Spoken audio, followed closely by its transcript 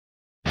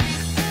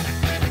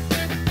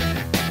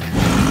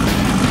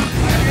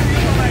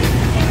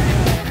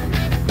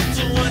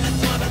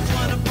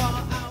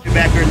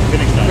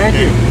finish that. Thank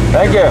you.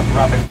 Thank you.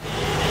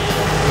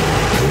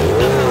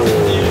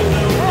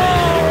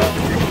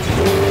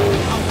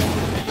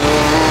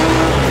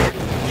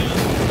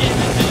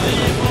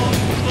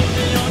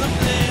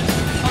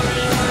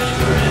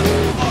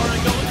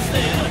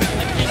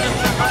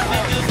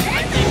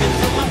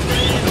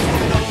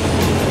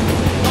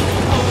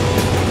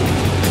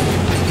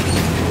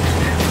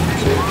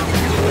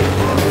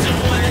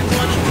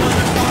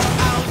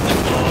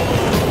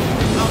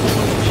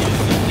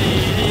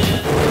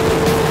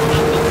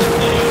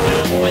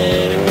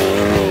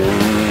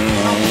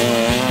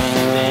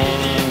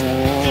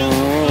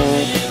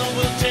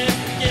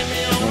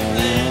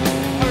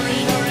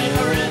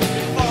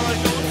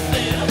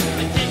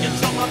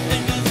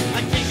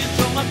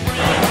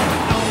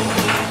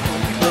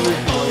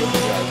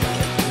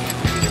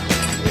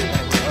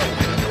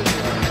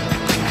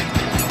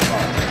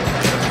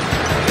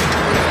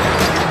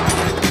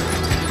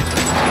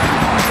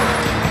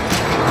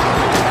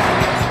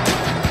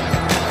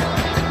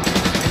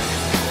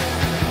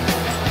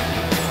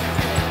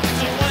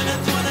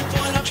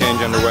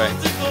 Change underway.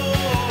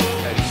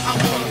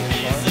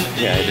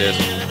 Yeah, it is.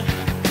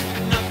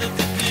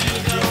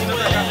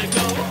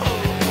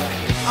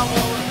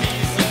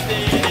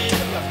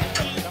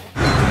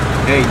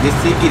 Hey, just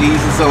take it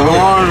easy. It's a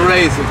long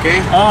race, okay?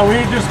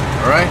 We just.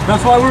 All right.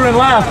 That's why we're in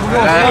last. We're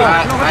going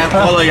I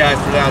apologize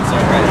for that, sir.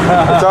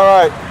 It's all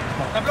right.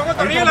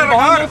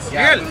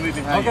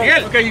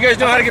 Okay, you guys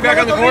know how to get back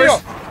on the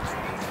course?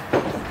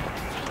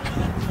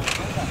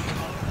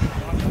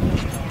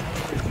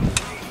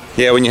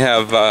 Yeah, when you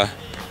have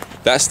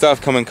that stuff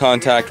come in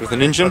contact with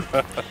an engine,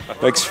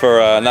 makes for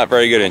a not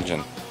very good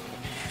engine.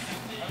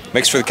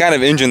 Makes for the kind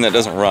of engine that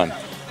doesn't run.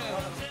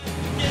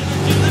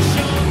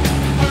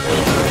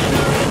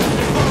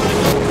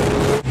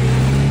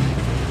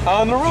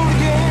 On the road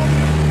again.